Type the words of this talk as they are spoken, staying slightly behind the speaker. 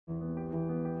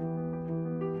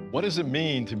What does it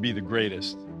mean to be the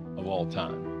greatest of all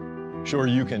time? Sure,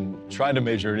 you can try to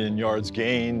measure it in yards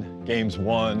gained, games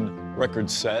won,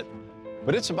 records set,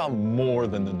 but it's about more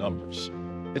than the numbers.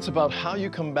 It's about how you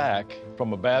come back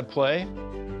from a bad play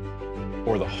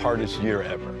or the hardest year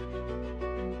ever.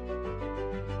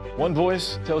 One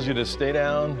voice tells you to stay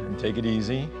down and take it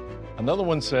easy. Another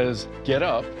one says, get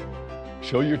up,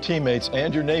 show your teammates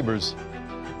and your neighbors,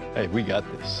 hey, we got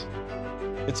this.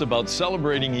 It's about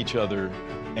celebrating each other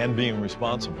and being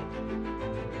responsible.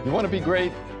 You want to be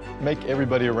great? Make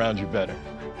everybody around you better.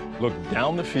 Look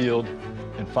down the field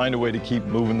and find a way to keep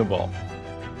moving the ball.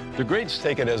 The greats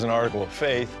take it as an article of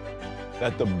faith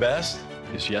that the best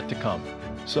is yet to come.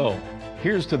 So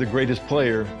here's to the greatest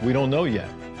player we don't know yet,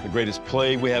 the greatest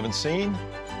play we haven't seen,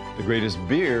 the greatest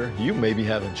beer you maybe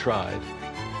haven't tried,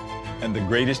 and the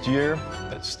greatest year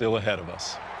that's still ahead of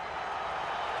us.